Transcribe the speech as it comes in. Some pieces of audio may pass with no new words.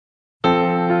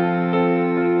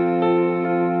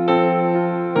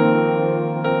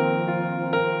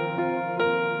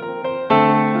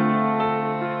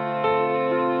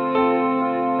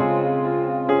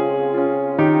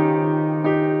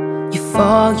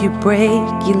you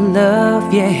break, you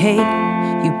love, you hate.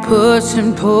 You push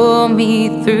and pull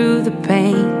me through the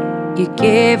pain. You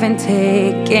give and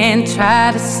take and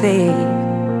try to save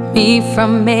me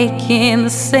from making the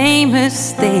same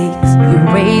mistakes. You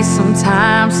race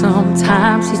sometimes,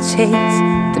 sometimes you chase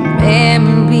the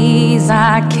memories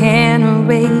I can't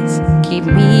erase. Keep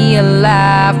me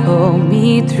alive, hold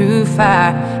me through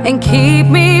fire, and keep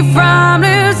me from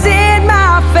losing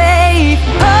my faith.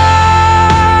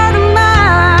 Heart of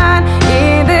mine,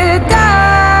 in the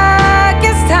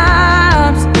darkest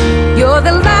times, you're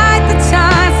the light that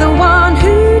shines, the one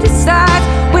who decides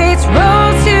which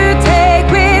road to take,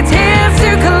 which hills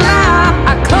to climb.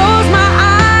 I close my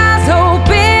eyes,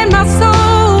 open my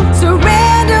soul,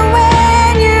 surrender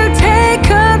when you take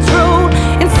control.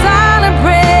 In silent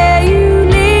prayer you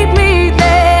lead me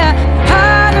there.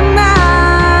 Heart of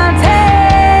mine,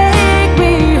 take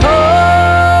me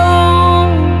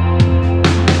home.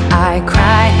 I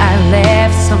cry, I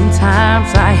laugh, sometimes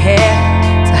I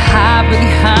have to hide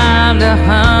behind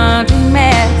 100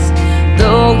 masks.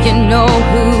 Though you know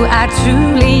who I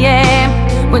truly am,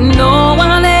 when no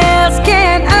one else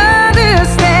can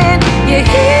understand. You're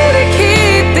here to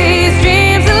keep these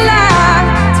dreams alive,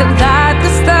 to light the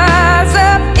stars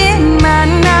up in my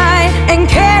night, and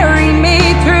carry me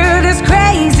through this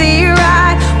crazy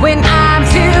ride when I'm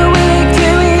too weak to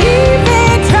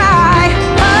even try.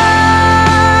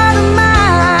 Heart of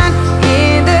mine,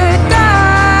 in the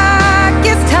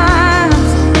darkest times,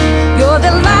 you're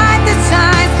the light that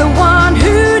shines, the one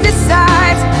who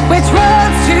decides which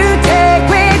roads to take,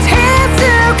 which hills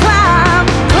to climb.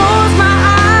 Close my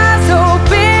eyes,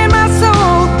 open my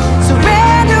soul,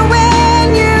 surrender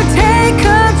when you take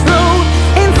control.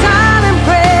 In silent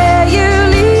prayer you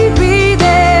lead me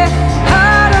there.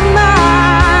 Heart of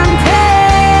mine,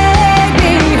 take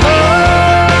me home.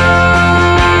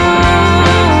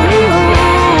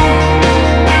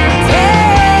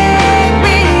 Take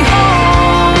me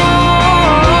home.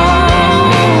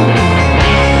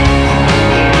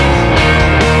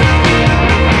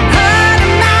 Heart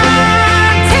of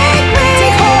mine, take me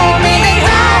home. In the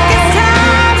darkest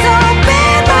times,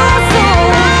 open my soul.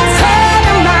 Heart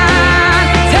of mine,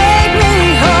 take me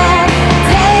home.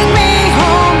 Take me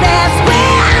home, that's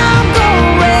where I'm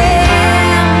going.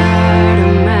 Heart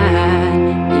of mine,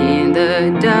 in the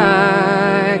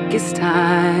darkest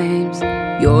times,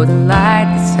 you're the light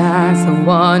that shines, the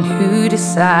one who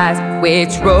decides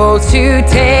which roads to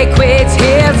take, which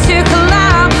hills to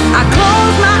climb. I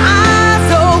close my eyes,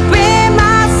 open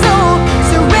my soul,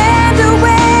 surrender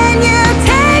when you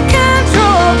take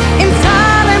control. In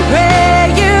silent prayer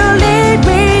you lead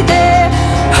me there.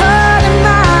 Heart of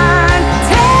mine,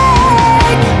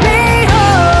 take me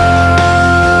home.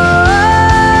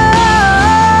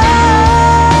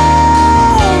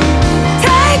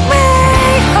 Take me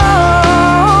home.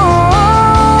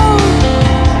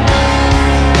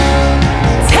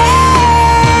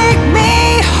 Take me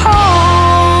home.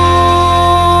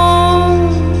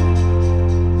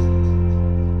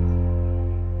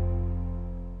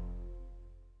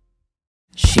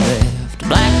 She left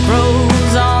black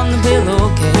rose on the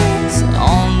pillowcase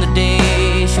on the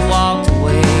day she walked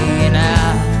away, and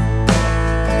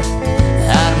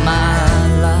out of my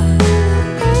life.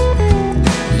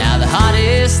 Now the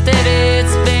hottest that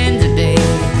it's been today,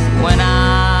 when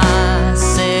I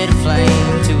set a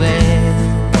flame to it,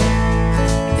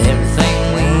 everything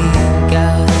we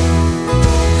got.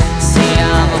 See,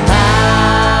 I'm a pyromaniac.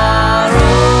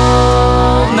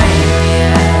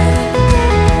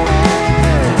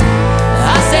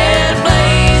 I said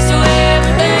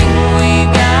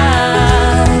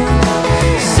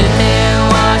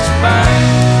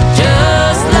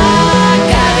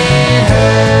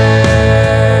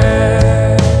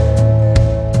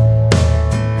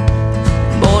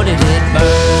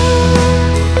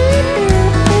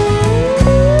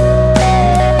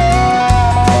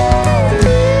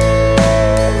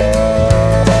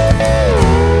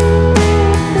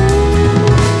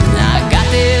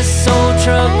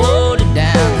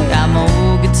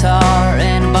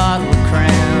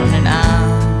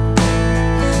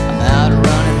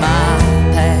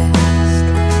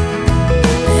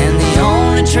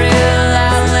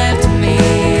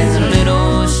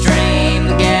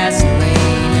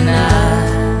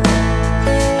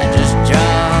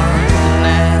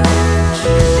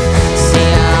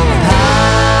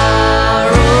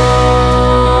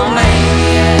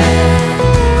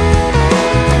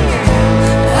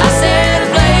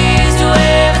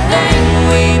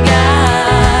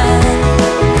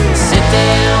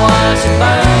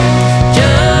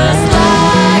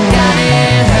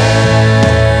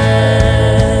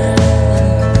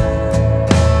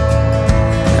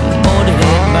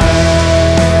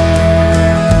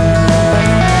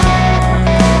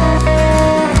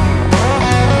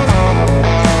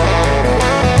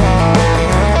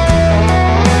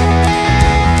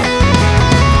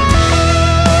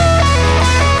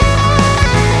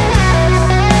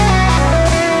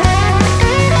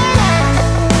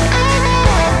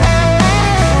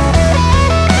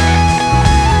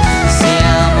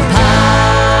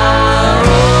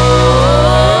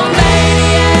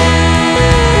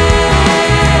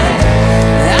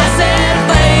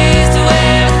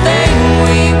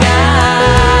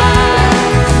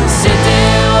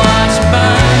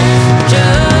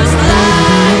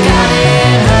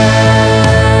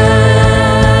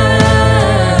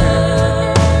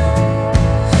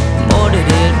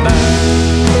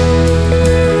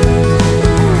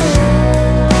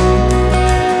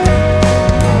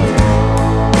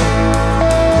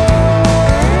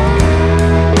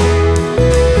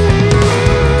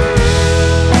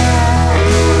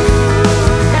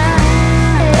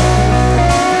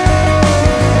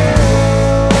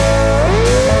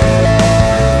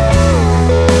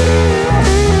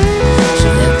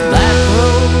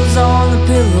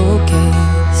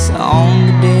on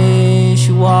the day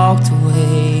she walked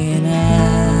away, and I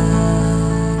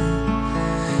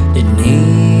didn't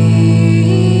even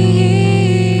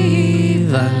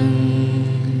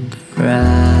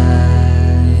cry.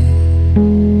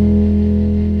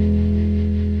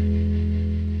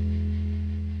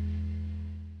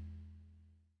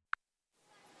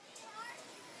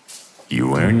 You're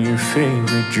wearing your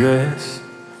favorite dress,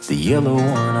 the yellow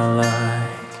one I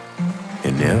like,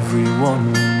 and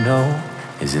everyone we know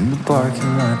is in the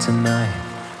parking lot tonight.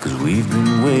 'Cause we've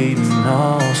been waiting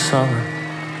all summer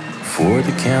for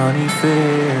the county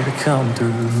fair to come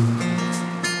through.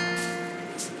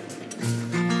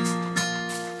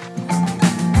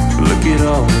 Look at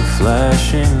all the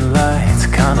flashing lights,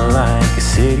 kinda like a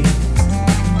city.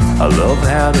 I love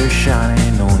how they're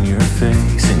shining on your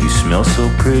face, and you smell so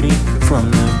pretty from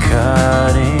the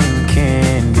cotton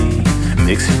candy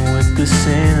mixing with the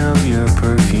scent of your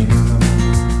perfume.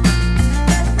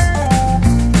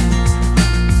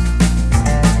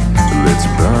 Let's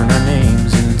burn our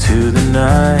names into the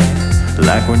night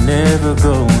like we're never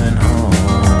going home.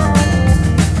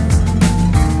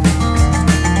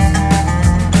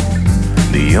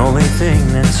 The only thing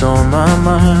that's on my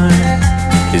mind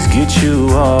is get you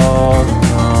all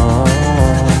alone.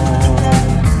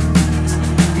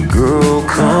 Girl,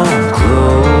 come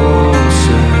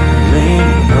closer,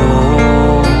 lean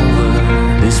over.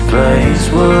 This place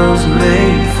was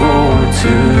made for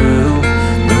two.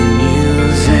 The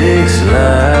music's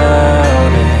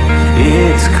loud and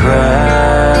it's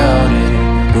crowded,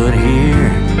 but here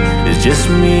it's just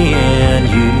me and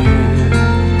you.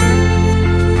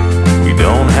 We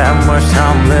don't have much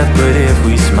time left, but if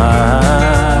we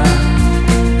smile,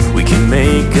 we can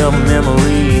make a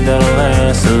memory that'll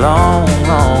last a long,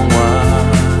 long while.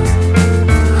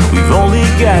 We've only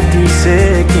got 3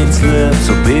 seconds left,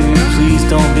 so baby, please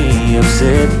don't be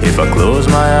upset if I close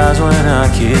my eyes when I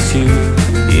kiss you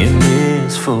in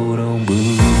this photo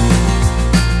booth.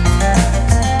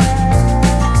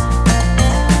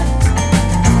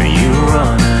 You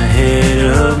run ahead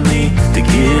of me to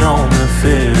get on the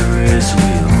Ferris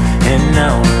wheel, and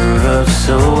now we're up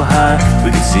so high we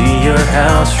can see your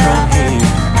house from here.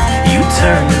 You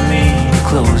turn to me and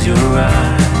close your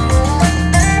eyes.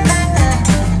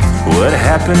 What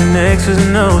happened next was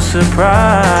no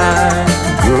surprise.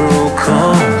 Girl,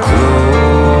 come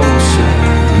closer,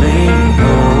 lean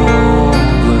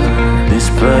over. This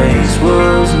place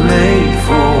was made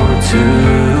for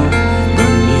two. The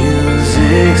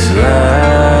music's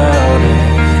loud and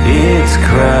it's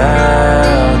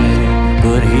crowded,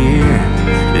 but here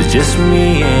it's just me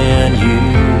and you.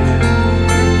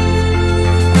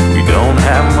 We don't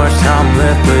have much time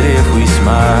left, but if we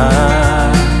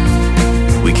smile,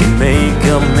 we can make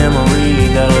a memory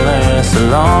that'll last a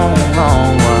long,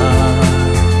 long while.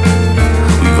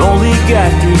 We've only got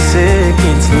 3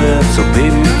 seconds left, so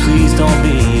baby, please don't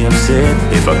be upset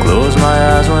if I close my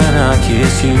eyes when I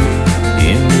kiss you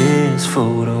in this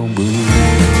photo booth.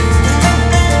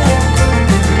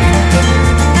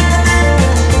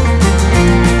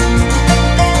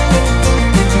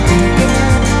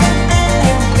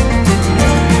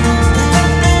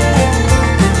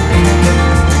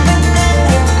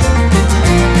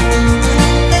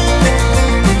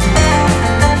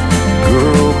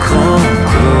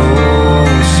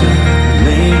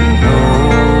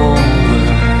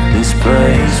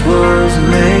 Was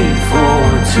made for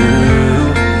two.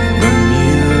 The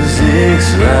music's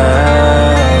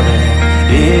loud and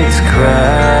it's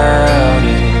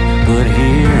crowded, but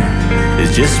here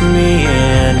it's just me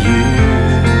and you.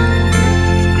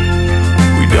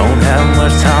 We don't have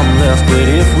much time left, but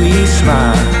if we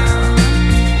smile,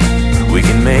 we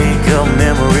can make a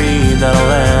memory that'll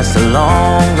last a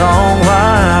long, long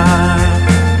while.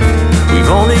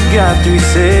 We've only got 3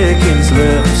 seconds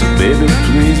left, so baby,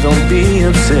 please don't be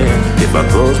upset if I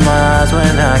close my eyes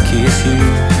when I kiss you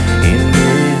in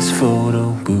this photo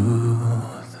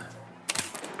booth.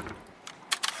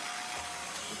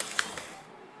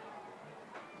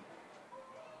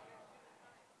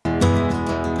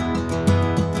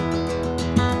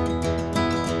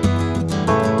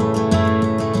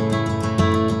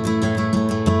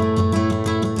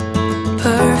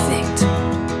 Perfect.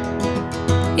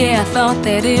 Yeah, I thought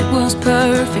that it was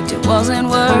perfect. It wasn't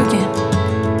working.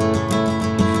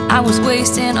 I was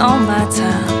wasting all my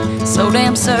time, so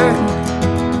damn certain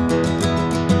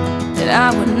that I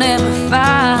would never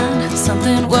find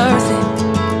something worth it,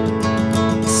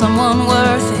 someone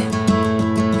worth it.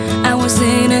 I was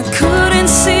in it, couldn't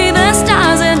see the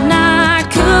stars at night,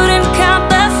 couldn't count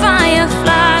the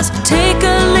fireflies, take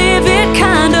a live it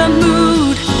kind of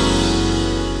mood.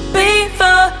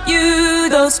 Before you,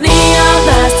 those neon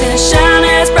lights lights didn't shine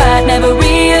as bright. Never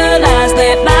realized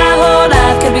that my whole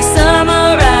life could be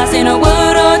summarized in a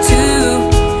word or two.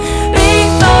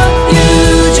 Before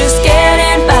you, just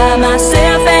getting by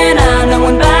myself and I, no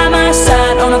one by my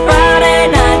side on a Friday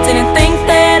night. Didn't think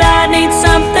that I need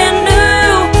something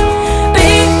new.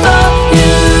 Before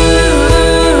you,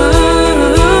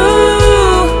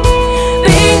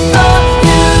 before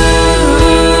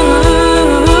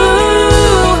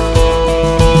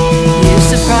you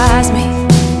surprised me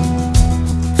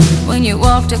when you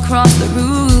walked across the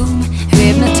room,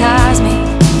 hypnotized me,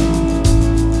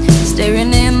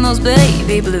 staring in those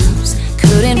baby blues.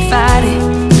 Couldn't fight it.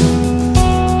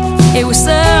 It was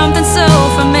something so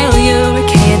familiar, we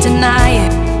can't deny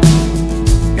it.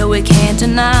 No, we can't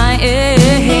deny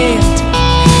it.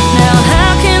 Now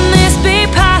how can this be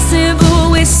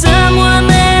possible with someone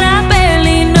that I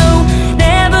barely know,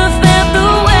 never felt the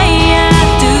way I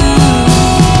do?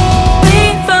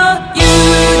 Before you,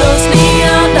 those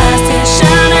neon lights didn't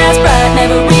shine as bright.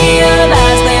 Never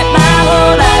realized that my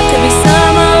whole life could be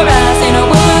summarized in a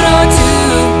word or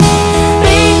two.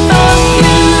 Before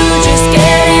you, just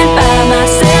getting by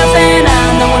myself and I,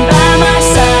 no one by my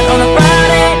side on a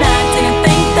Friday night. Didn't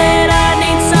think that I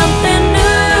need something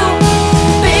new.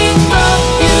 Before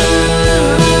you,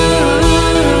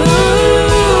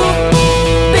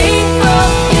 before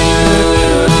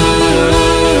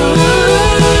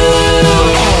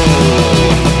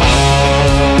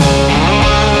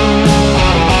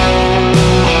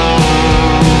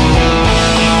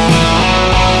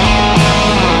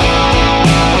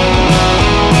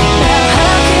Now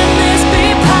how can this be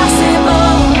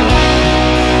possible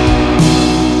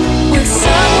with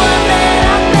someone that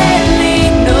I barely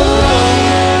know?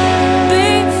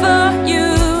 Before you,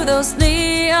 those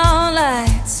neon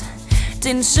lights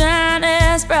didn't shine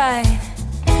as bright.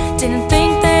 Didn't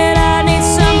think that I need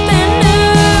something new.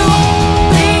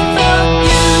 Before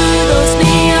you, those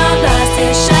neon lights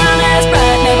didn't shine as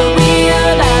bright. Never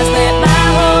realized that my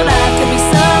whole life could be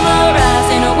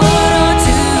summarized in a word or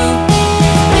two.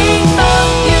 Before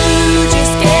you,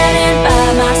 just getting by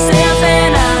myself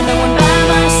and I, no one by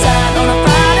my side on a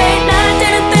Friday night.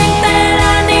 Didn't think that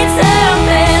I need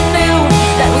something new.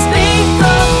 That was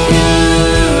before you.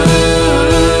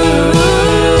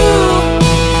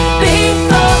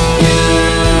 Before you.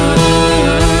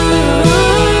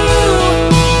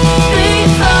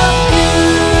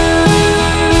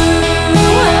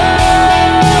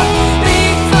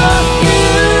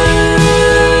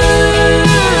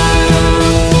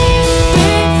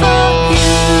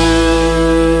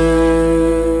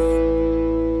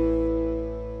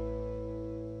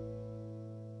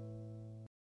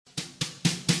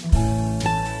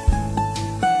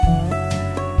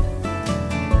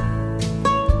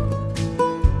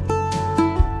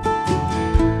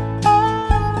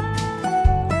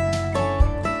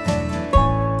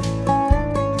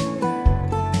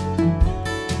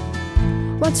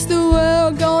 What's the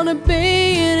world gonna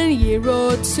be in a year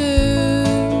or two?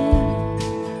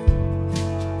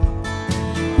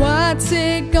 What's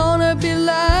it gonna be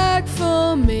like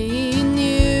for me and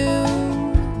you?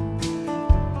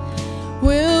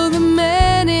 Will the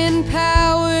men in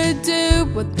power do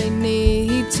what they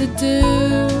need to do?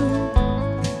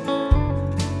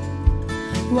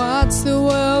 What's the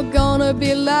world gonna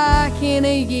be like in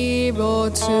a year or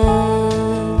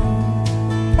two?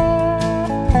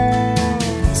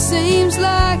 Seems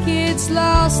like it's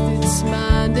lost its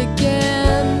mind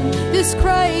again, this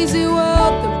crazy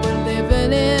world that we're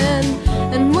living in.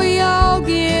 And we all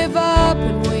give up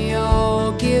and we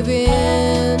all give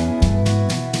in.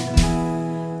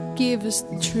 Give us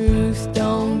the truth,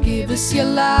 don't give us your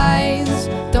lies.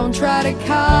 Don't try to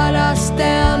cut us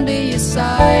down to your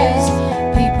size.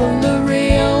 People are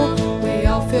real, we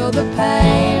all feel the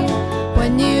pain.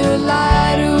 When you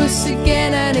lie to us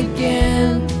again and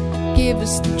again, give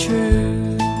us the truth.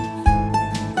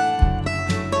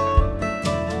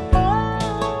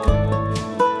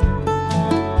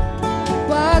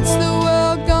 What's the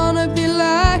world gonna be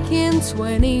like in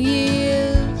 20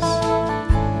 years?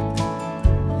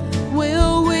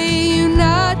 Will we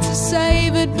unite to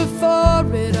save it before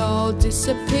it all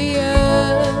disappears?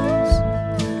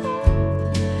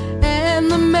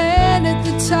 And the men at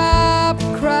the top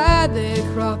cry their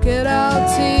crocodile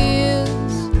tears.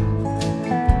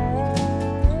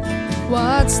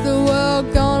 What's the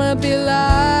world gonna be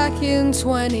like in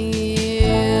 20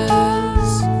 years?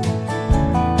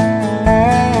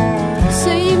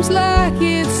 Seems like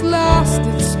it's lost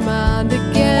its mind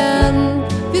again,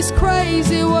 this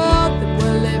crazy world that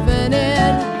we're living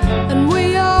in. And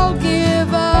we all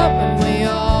give up and we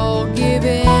all give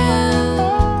in.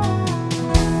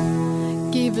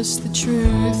 Give us the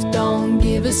truth, don't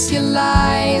give us your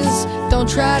lies. Don't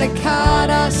try to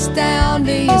cut us down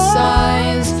to your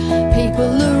size.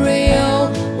 People are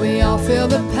real, we all feel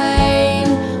the pain.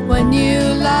 When you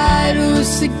lie to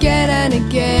us again and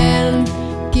again,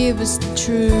 give us the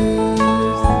truth.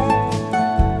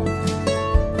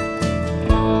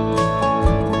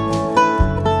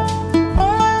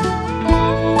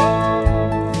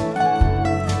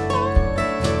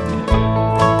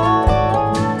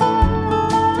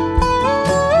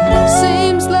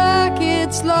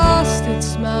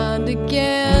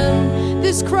 Again,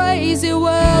 this crazy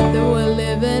world that we're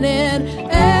living in,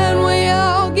 and we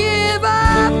all give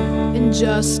up and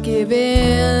just give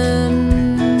in.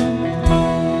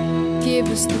 Give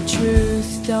us the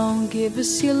truth, don't give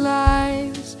us your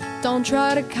lies. Don't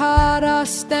try to cut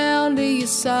us down to your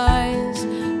size.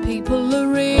 People are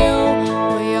real,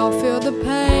 we all feel the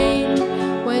pain.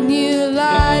 When you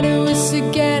lie to us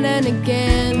again and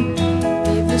again,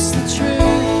 give us the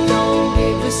truth, don't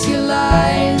give us your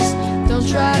lies. Don't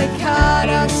try to cut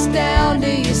us down to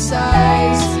your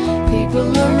size.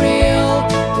 People are real,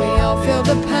 we all feel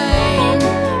the pain.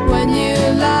 When you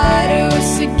lie to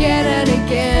us again and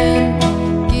again,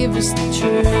 give us the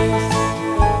truth.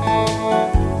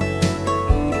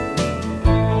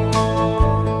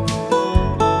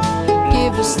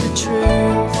 Give us the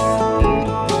truth.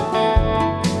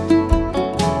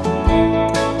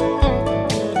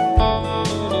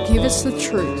 Give us the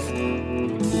truth.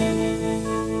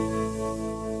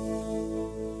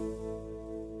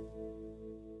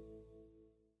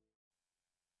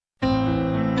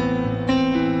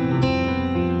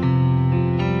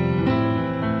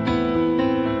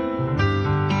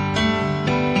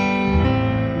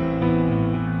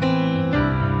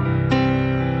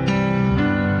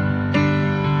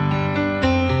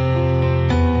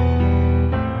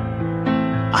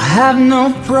 I have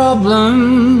no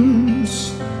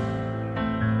problems,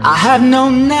 I have no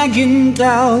nagging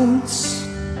doubts,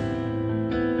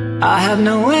 I have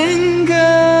no anger,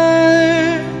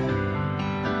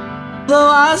 though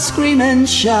I scream and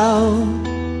shout.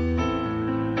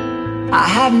 I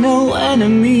have no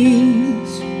enemies,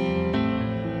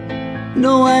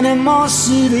 no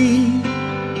animosity.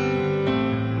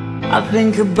 I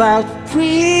think about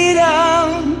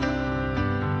freedom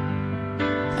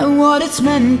and what it's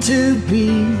meant to be.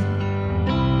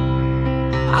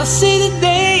 I see the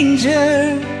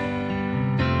danger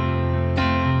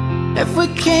if we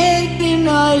can't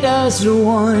unite as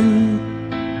one.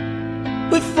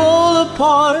 We fall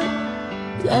apart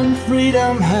and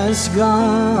freedom has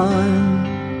gone.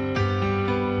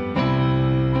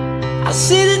 I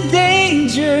see the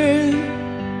danger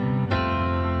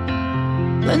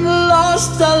when the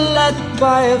lost are led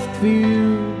by a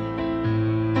few.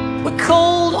 With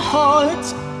cold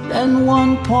hearts and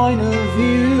one point of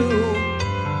view.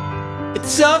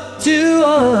 It's up to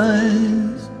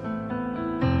us,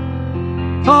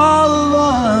 all of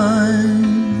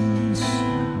us.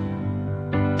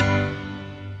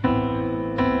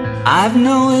 I've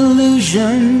no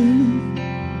illusion,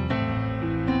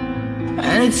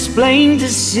 and it's plain to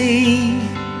see.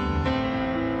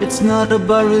 It's not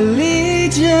about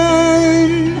religion,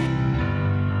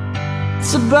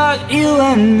 it's about you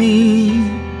and me.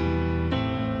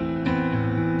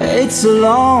 It's a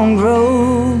long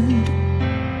road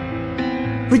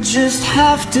we just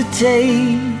have to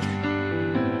take.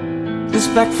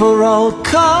 Respect for all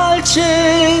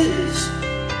cultures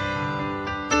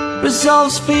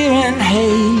resolves fear and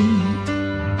hate.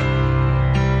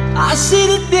 I see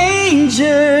the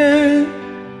danger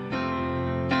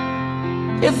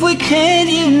if we can't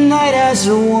unite as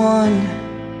one.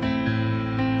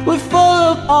 We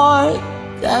fall apart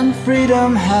and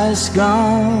freedom has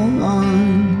gone.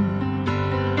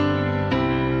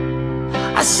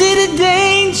 I see the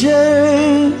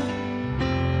danger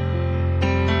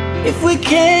if we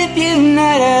can't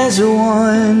unite as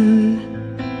one.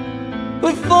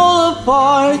 We fall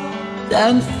apart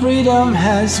and freedom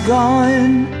has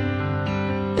gone.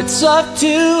 It's up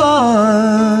to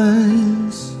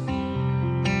us,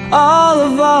 all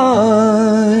of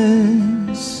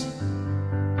us.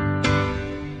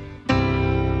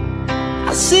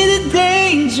 I see the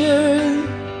danger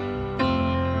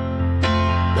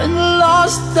when the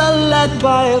lost are led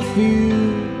by a few.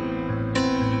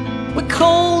 With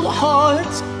cold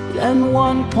hearts and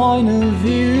one point of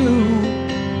view.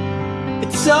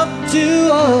 It's up to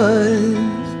us,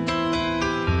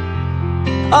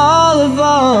 all of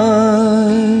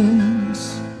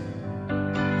us.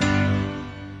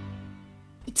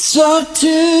 It's up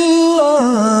to us.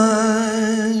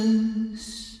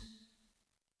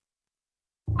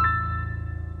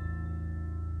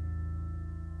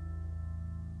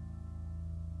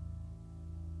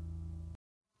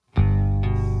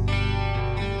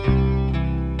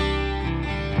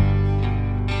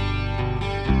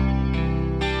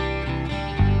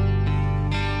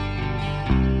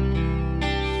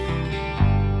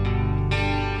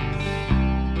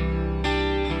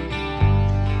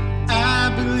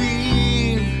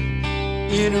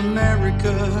 in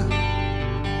America,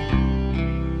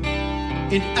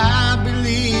 and I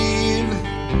believe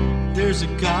there's a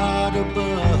God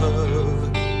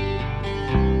above.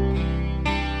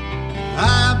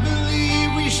 I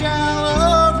believe we shall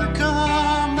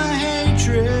overcome the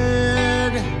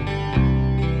hatred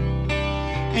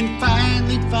and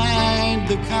finally find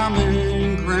the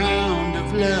common ground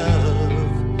of love.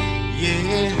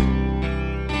 Yeah,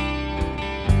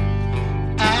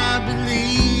 I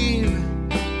believe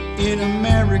in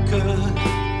America,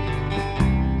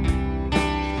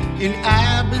 and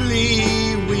I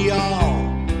believe we all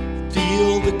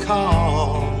feel the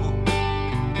call.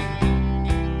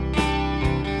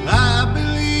 I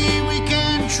believe we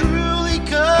can truly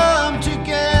come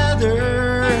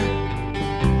together,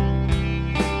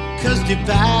 'cause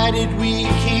divided we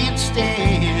can't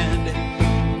stand,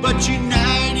 but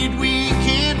united we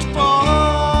can't fall.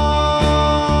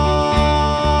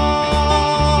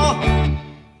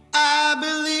 I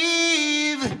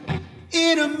believe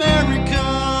in America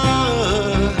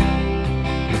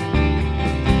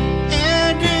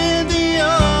and in the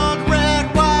old red,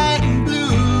 white, and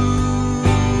blue.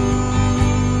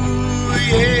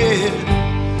 Yeah,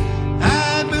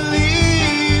 I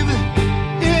believe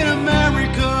in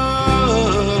America.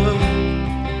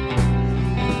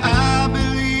 I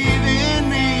believe in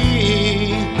me,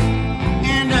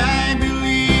 and I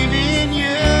believe in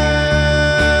you.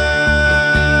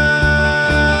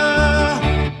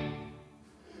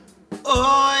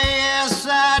 Oh, yes,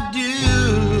 I do.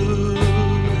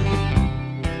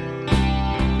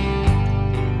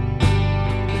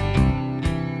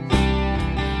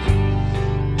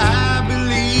 I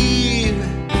believe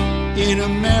in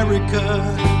America,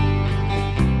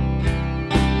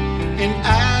 and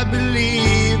I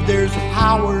believe there's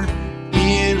power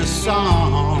in a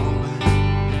song.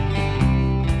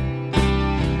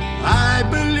 I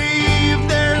believe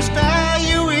there's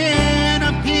value in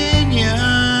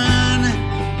opinion,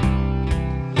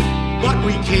 but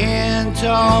we can't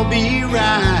all be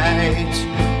right,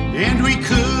 and we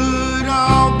could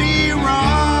all be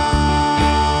wrong.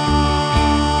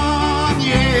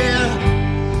 Yeah,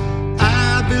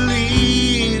 I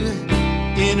believe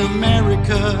in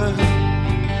America,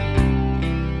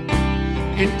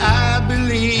 and I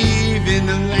believe in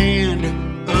the land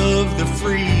of the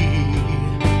free.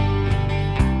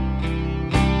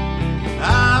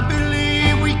 I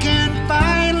believe we can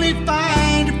finally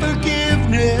find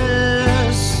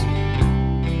forgiveness.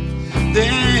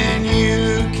 Then you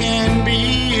can be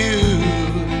you,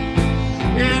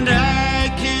 and I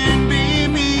can be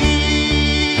me.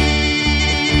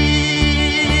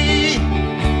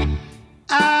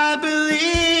 I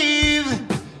believe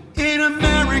in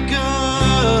America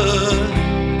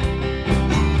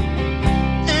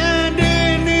and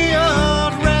in the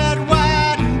old red,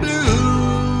 white, and blue.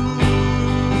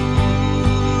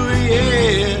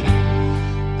 Yeah,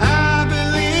 I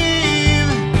believe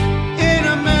in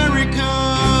America.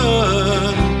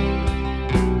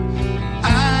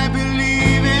 I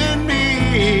believe in me,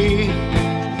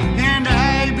 and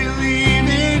I believe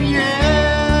in you.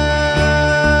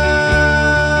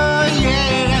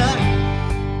 Yeah,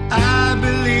 I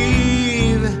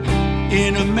believe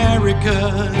in America.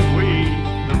 We,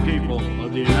 the people of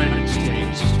the United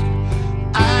States,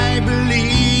 I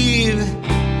believe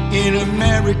in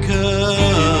America.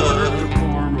 in order to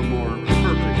form a more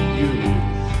perfect union,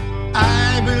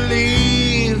 I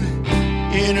believe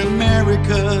in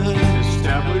America.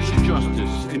 establish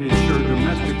justice and ensure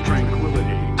domestic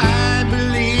tranquility, I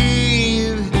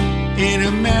believe in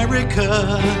America.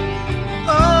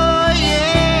 Oh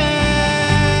yeah,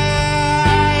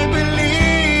 I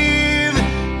believe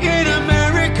in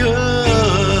America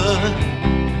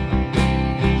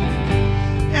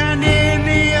and in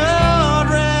the old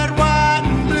red, white,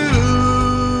 and blue.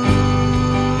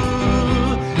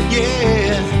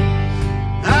 Yeah,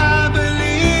 I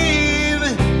believe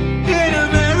in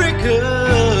America.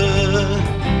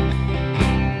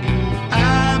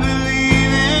 I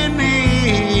believe in me,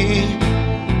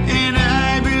 and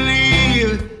I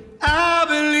believe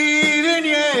in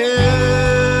you.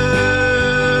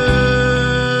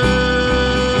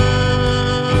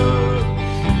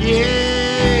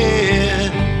 Yeah,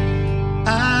 I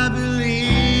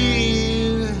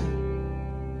believe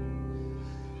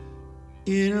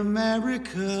in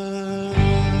America.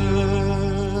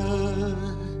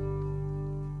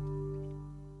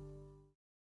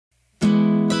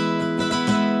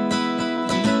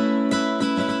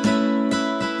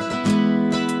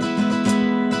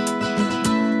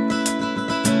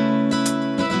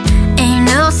 Ain't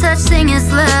no such thing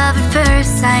as love at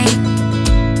first sight.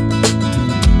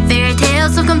 Fairy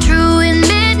tales will come true in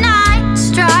midnight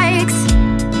strikes.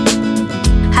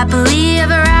 Happily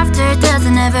ever after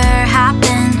doesn't ever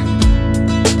happen.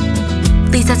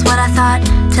 At least that's what I thought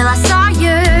till I saw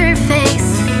your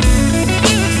face.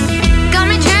 Got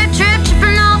me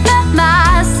tripping over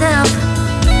myself.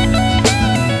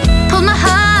 Pulled my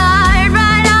heart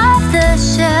right off the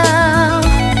shelf.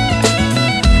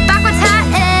 Backwards hat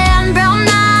and brown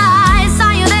eyes. Saw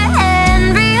you there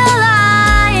and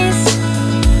realized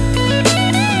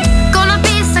gonna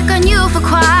be stuck on you for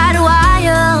quite a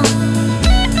while.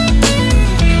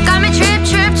 Got me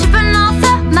tripping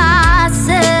over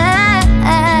myself.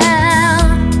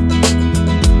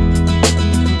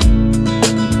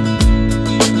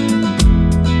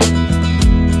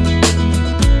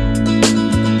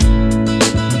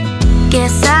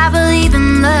 Guess I believe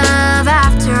in love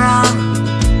after all.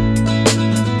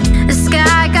 The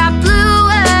sky got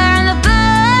bluer and the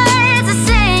birds are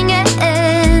singing.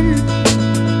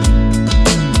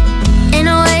 In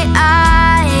a way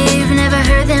I've never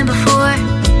heard them before.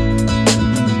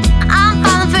 I'm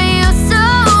falling for you so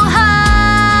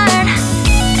hard.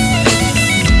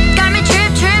 Got me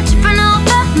tripping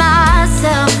over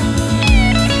myself.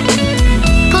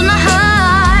 Pulled my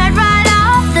heart right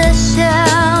off the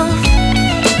shelf.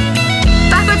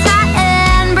 Backwards hat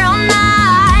and brown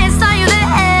eyes. Saw you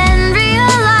there and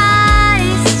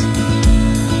realized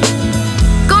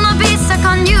gonna be stuck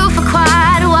on you for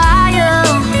quite a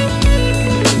while.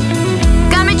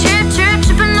 Got me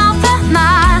tripping over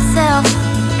myself.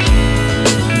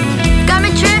 Got me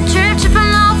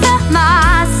tripping over myself. Hey.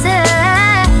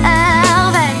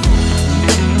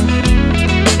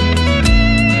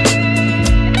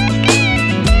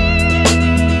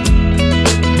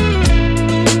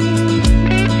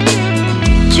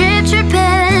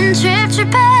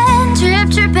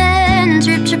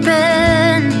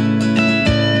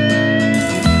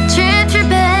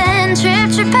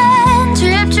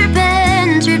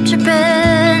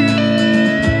 Trippin'.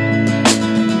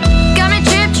 Got me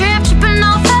trippin'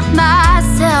 over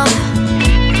myself.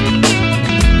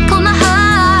 Pulled my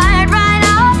heart right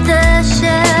off the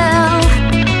shelf.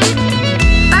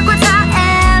 Backwards hat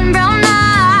and brown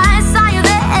eyes. Saw you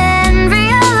there and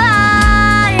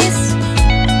realized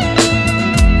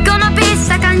gonna be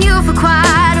stuck on you for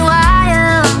quite a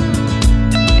while.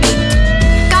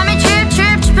 Got me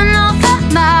trippin' over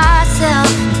myself.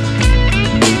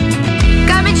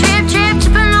 Got me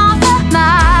trippin' over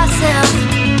myself.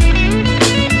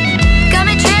 Got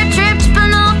me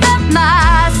trippin' over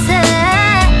myself.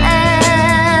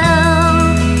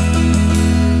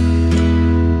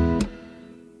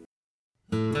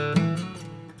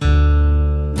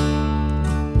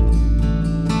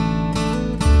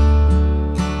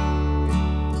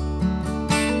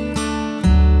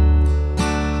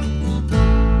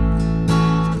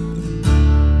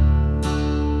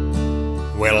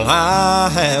 Well, I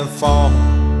have fought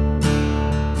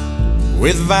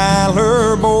with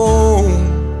valor bold,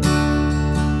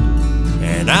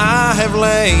 and I have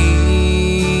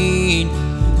laid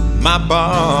my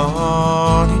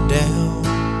body down,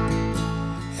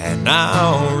 and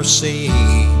I'll receive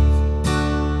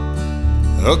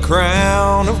a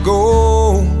crown of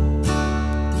gold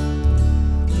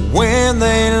when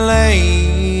they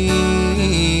lay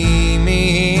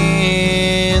me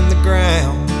in the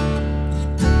ground.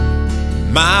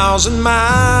 Miles and miles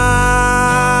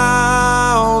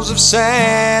of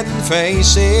saddened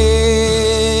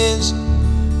faces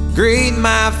greet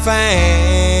my family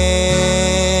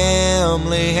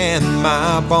and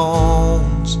my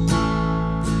bones.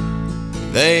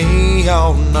 They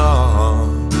all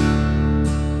nod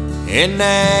in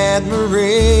admiration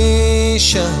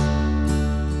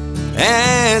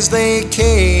as they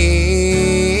carry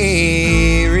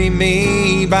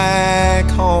me back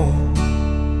home.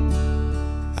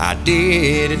 I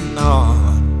did it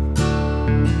not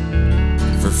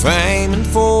for fame and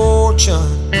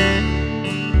fortune.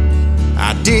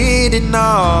 I did it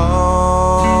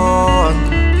not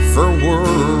for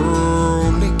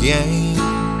worldly gain,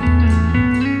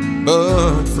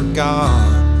 but for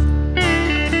God,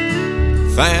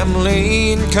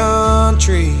 family and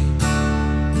country.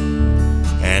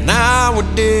 And I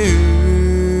would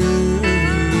do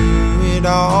it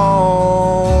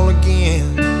all again.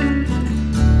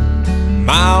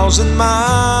 Miles and miles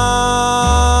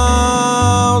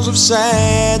of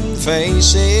saddened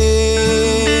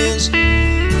faces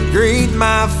greet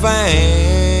my family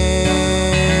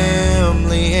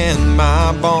and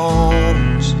my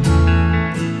bones.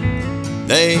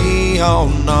 They all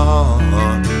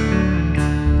nod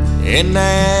in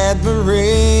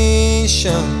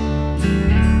admiration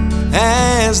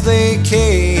as they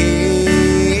carry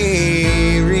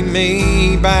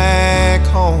me back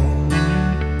home.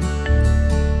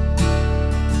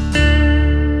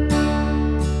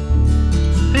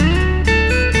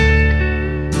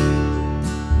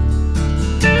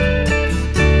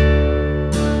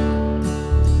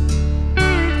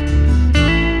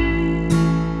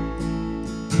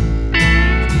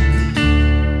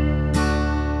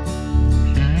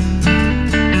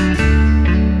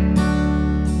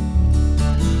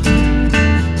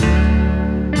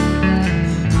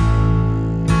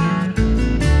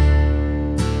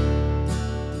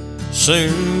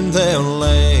 soon they'll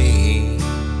lay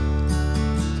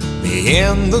me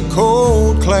in the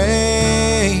cold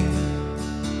clay.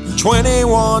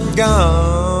 21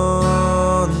 guns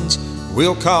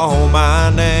will call my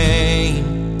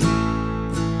name.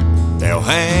 They'll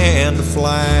hand a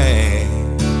flag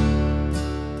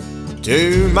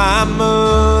to my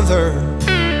mother,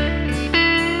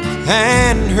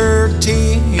 and her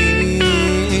tears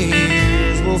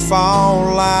will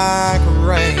fall like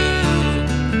rain.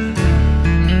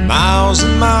 Miles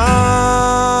and miles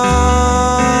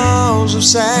of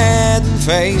saddened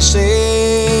faces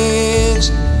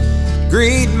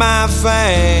greet my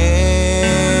family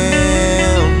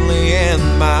and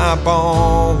my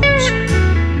bones.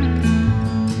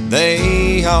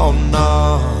 They all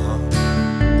nod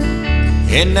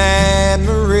in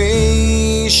admiration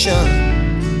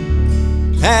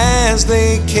as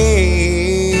they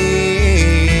carry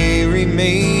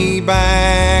me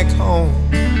back home.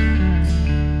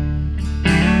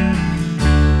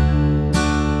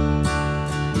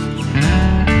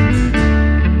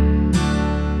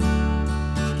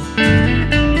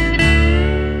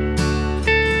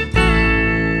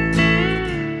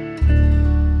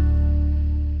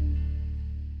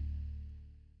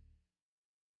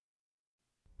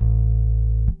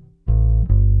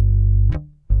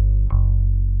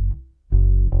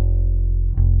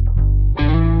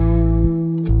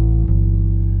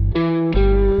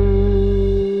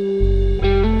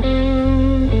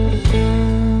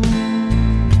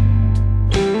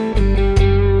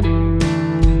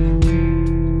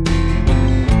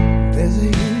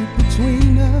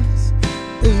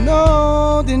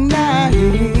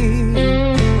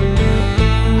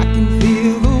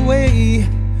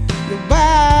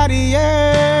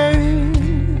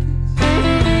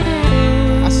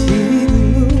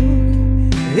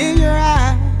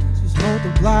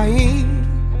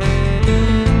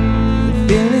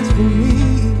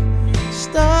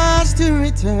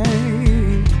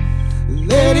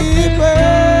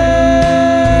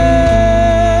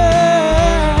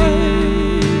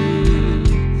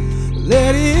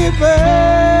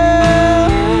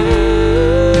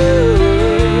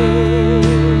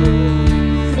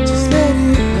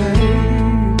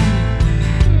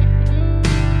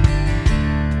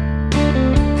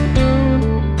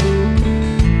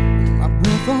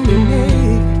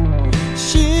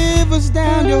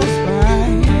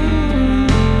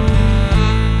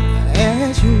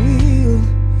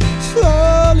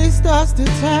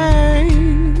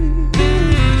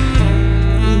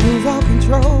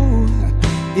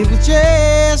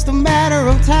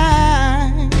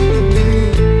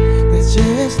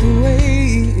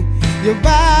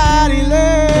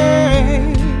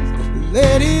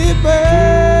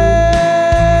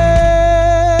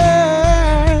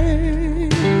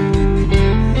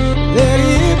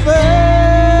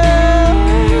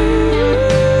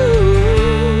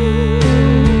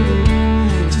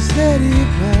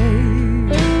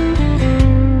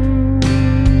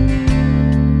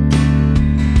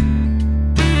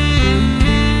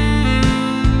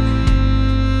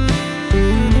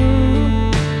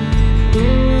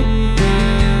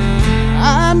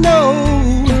 I know,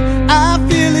 I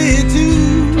feel it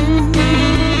too.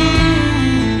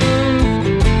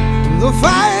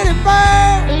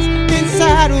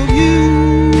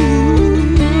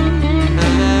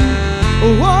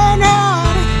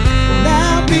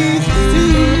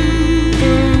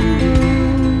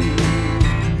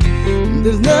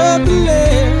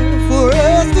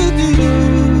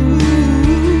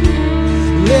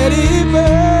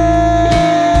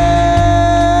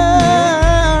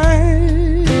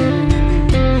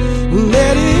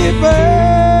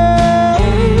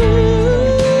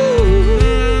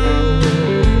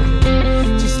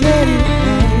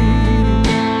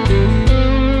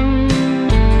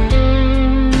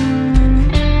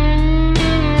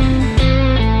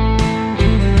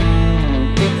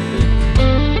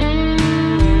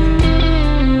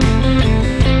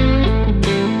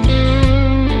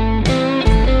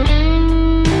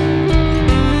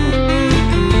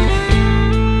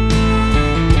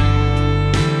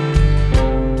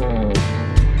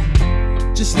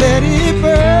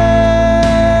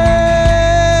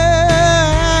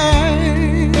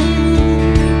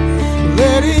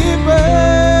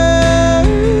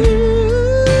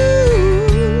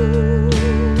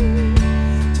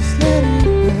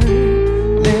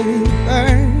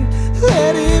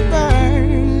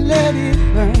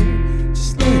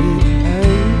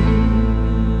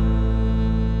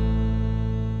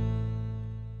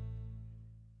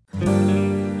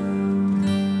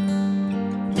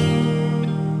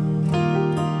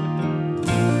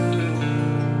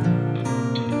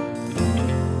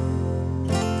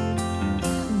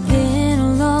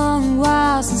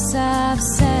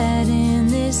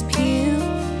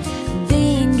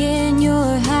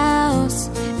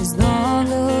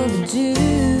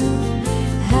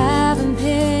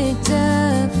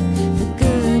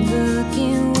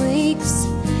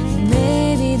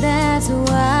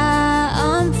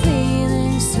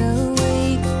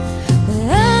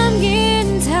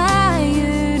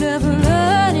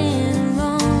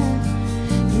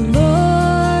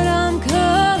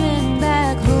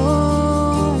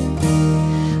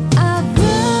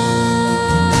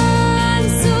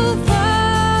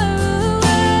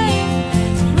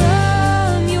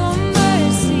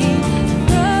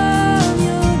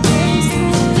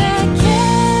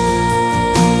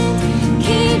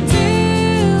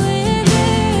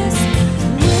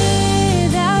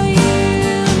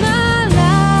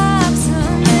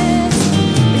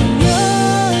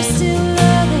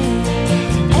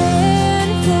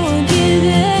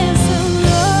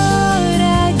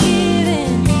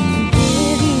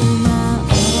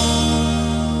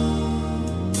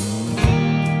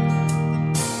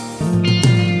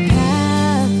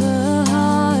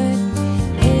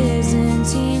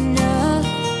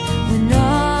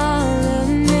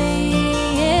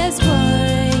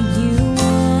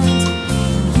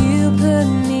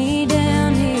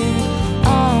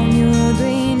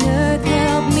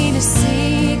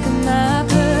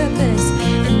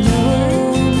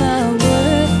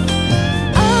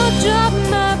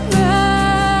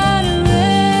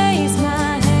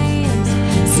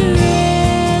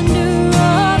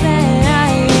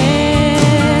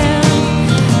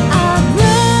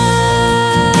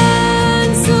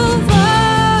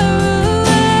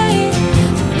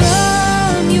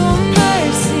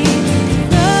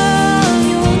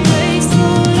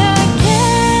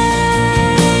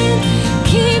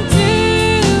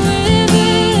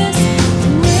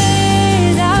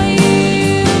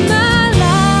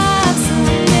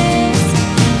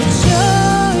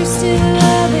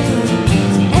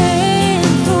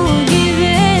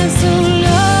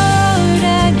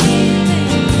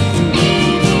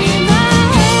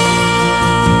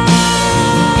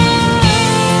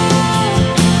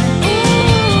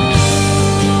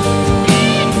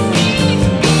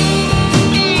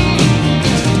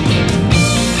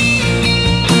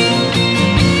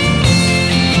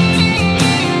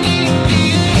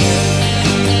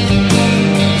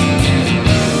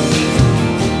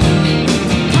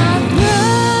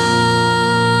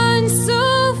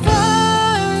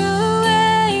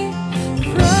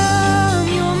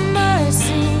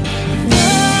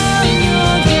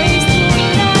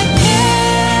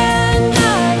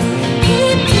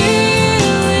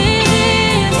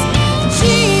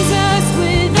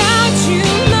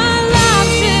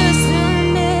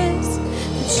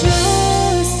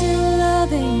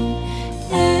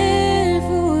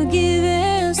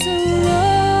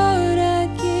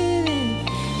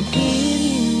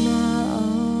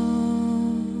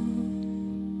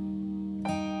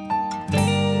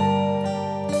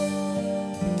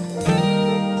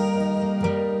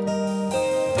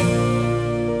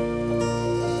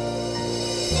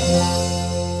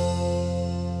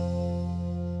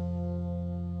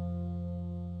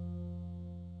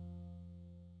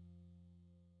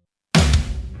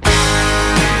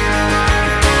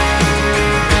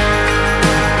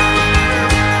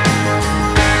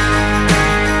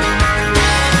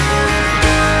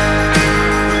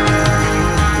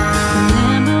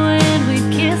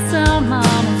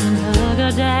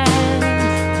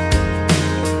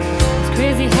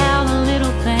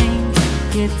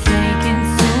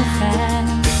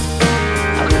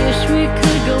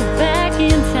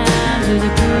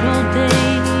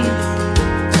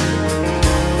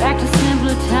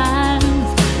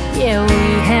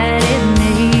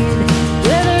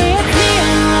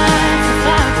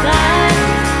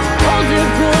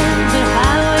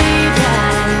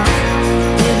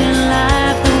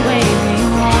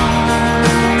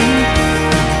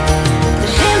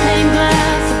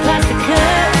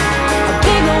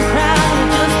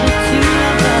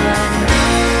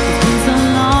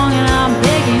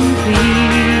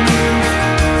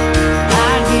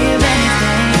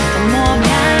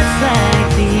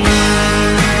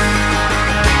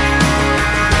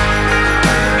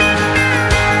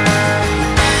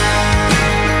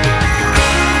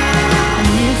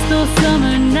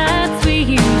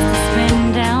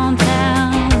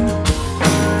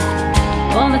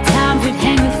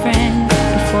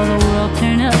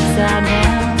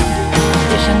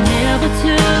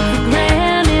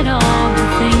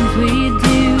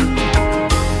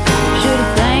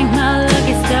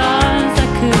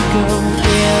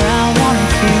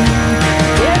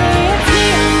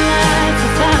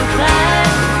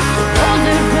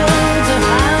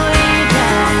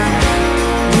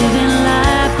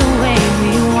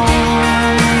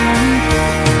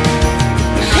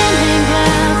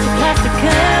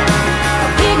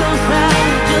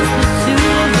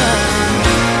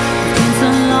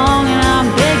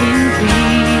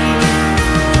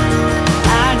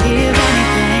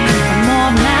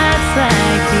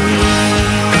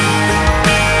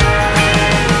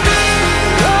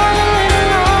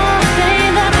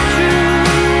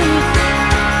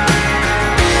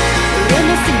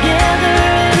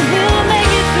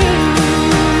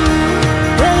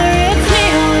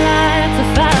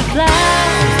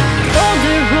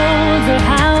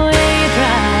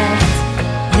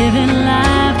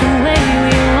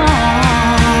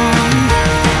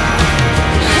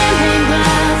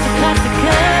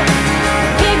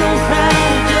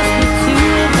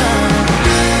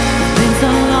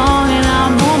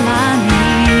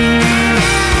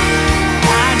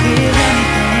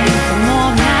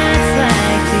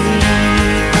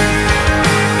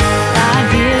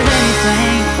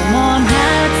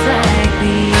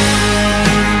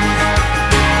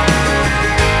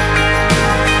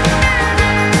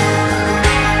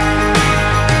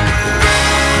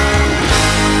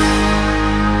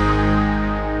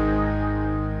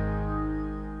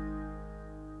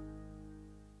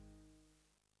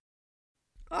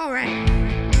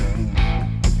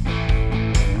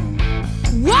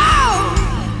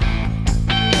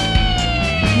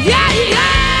 Yeah,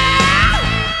 yeah.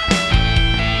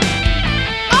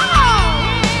 Oh,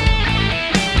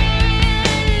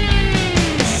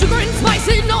 sugar and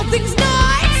spicy, nothing's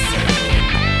nice.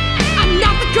 I'm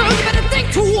not the girl you better think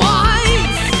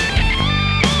twice.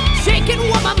 Shaking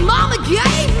what my mama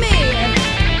gave me.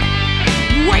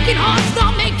 Working hard's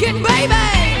not making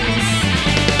babies.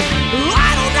 I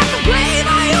don't have to play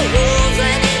by your rules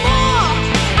anymore.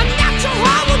 I'm not your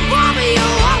Hollywood Barbie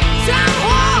or uptown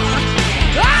whore.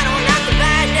 I don't have to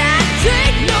bend and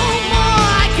take no more.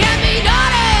 I can't be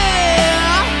naughty.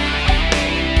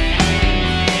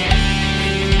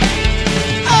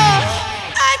 Oh,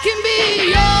 I can be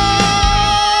yours.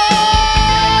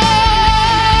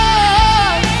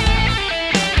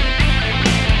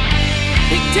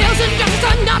 Pigtails and dresses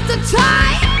are not the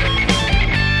time.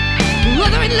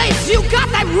 Leather and lace, you got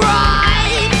that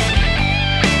right.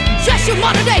 Just your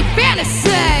modern day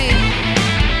fantasy.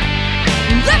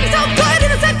 Living so good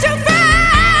it'll set you free.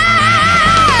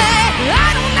 I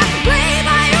don't have to play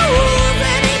by your rules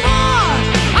anymore.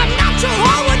 I'm not your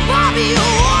Hollywood Barbie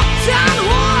or uptown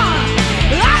whore.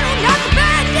 I don't have to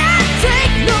bend and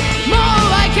take no more.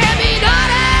 I can't be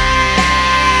naughty.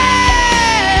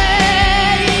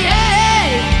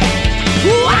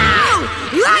 Wow,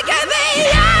 I can be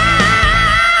yours.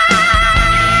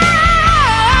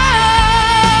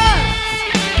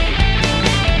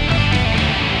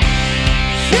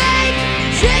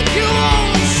 Shake your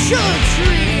own sugar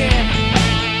tree.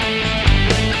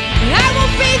 I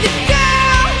will be the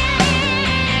girl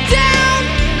down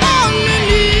on your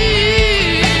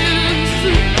knees.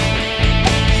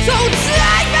 So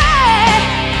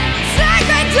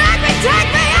take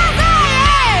me as I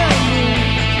am.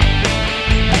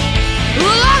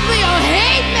 Love me or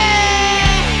hate me,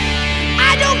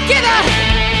 I don't give a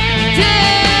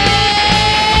damn.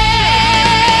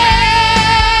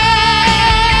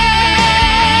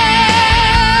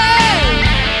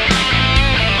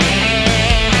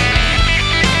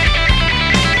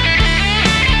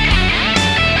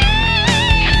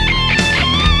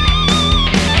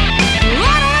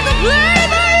 I don't have to play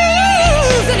by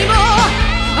rules anymore.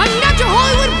 I'm not your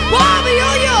Hollywood Barbie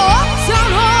or your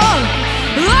uptown whore.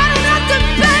 I don't have to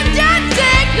bend and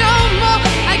take no more.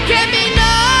 I can't be naughty.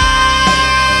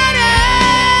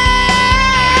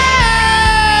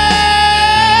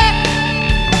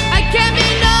 I can't be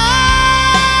naughty.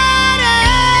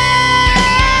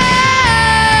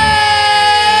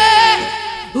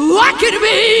 I could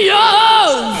be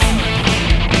yours.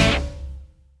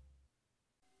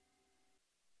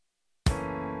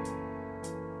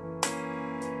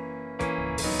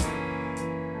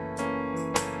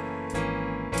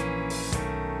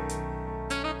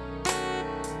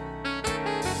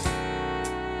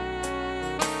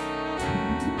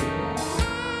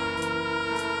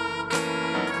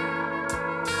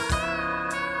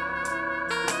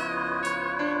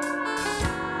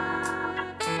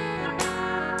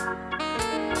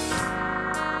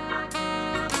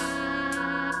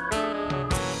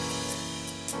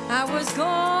 I was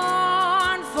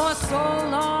gone for so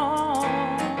long,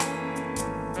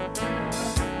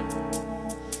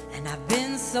 and I've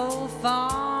been so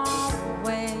far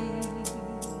away.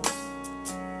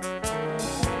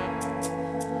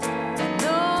 I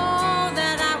know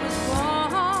that I was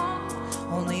wrong,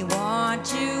 only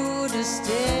want you to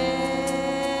stay.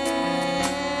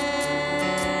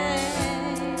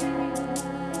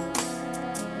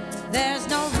 There's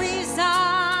no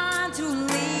reason to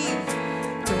leave.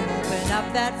 Don't open up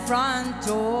that front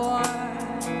door.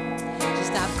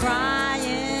 Just stop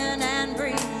crying and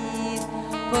breathe.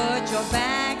 Put your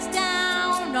bags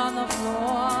down on the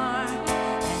floor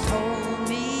and hold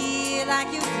me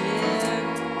like you did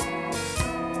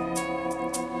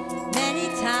many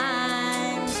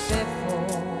times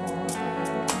before.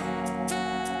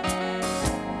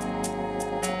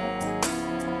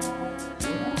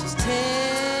 Just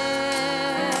tell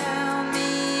me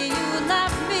you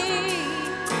love me.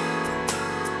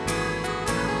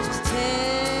 Just tell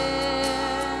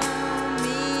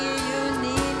me you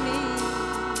need me.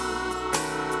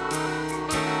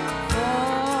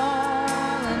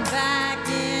 Falling back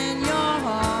in your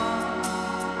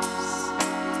arms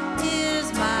is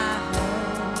my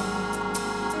home.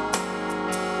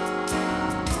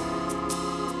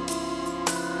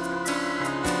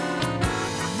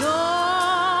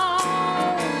 Know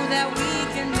that we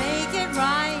can make it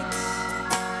right.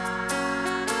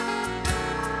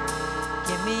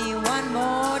 Give me one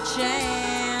more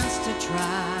chance to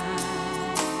try.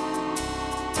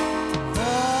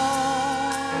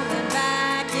 Falling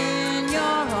back in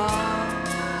your arms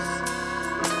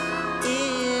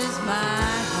is my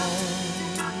home.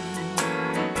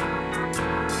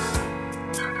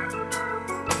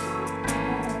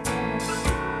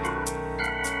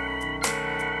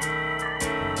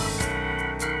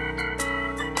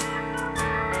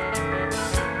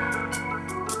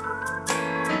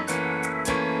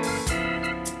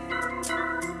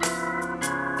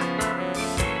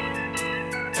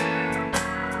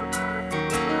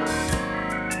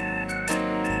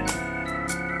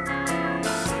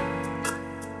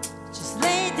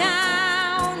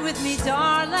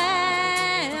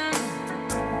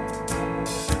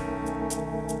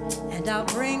 and I'll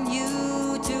bring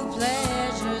you to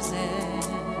pleasure's edge.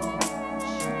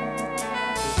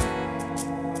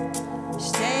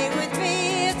 Stay with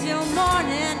me till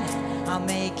morning, I'll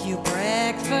make you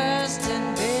breakfast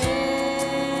in bed.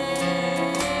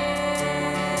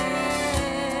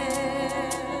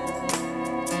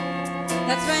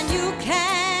 That's when you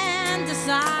can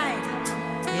decide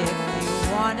if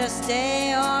you want to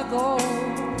stay or go.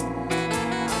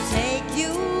 I'll take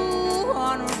you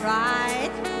on a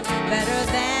ride better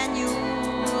than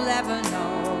you'll ever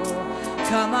know.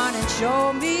 Come on and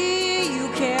show me you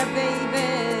care,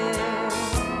 baby.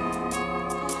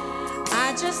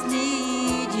 I just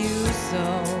need you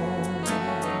so.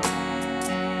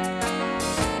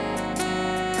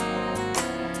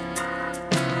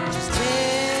 Just tell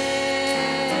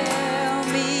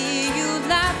me you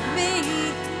love me.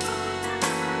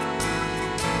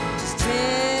 Just tell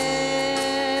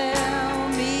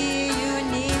me you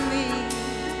need me.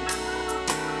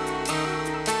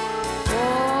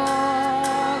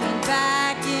 Falling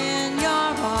back in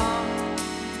your arms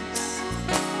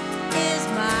is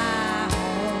my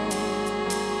home.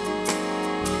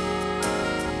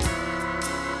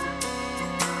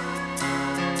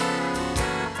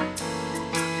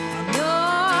 I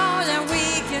know that we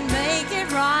can make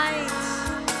it right.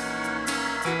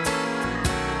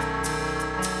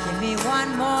 Give me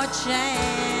one more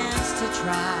chance to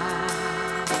try.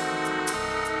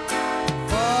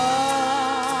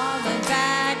 Falling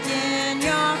back in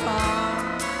your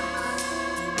arms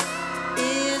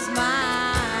is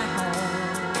my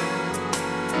home.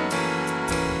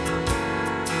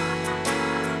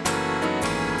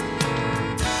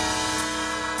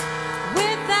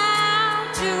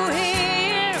 Without you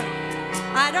here,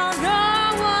 I don't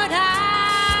know what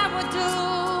I would do.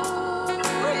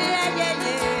 Yeah, yeah,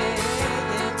 yeah,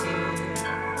 yeah, yeah.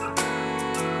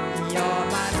 You're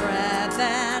my breath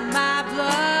and my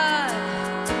blood,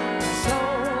 my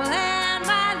soul and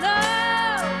my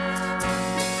love.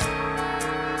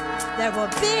 There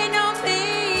will be no me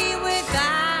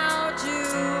without you.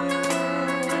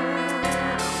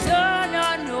 No, no,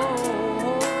 no.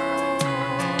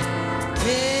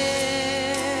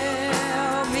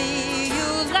 Tell me you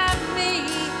love me.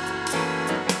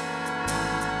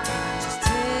 Just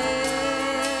tell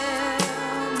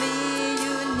me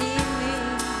you need me.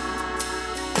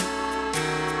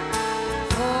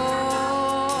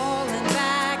 Falling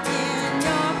back in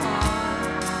your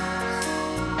arms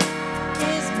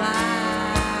is my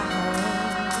home.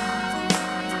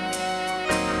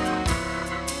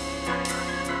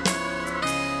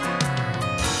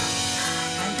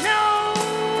 I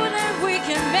know that we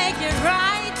can make it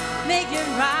right, make it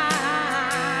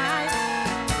right.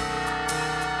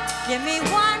 Give me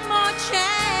one more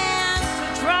chance to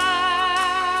try.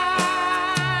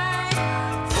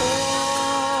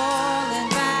 Falling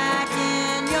back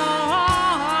in your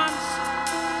arms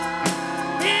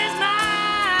is my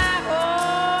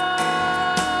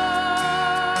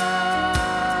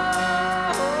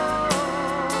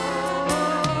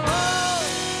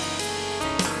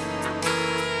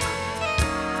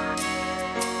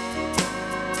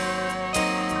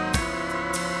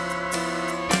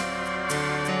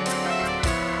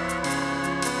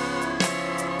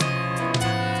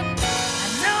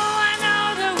I know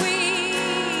that we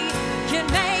can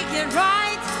make it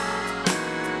right.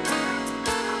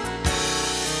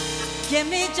 Give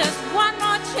me just one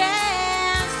more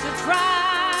chance to try.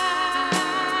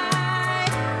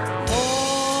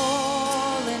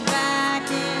 Falling back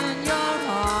in your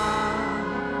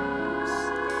arms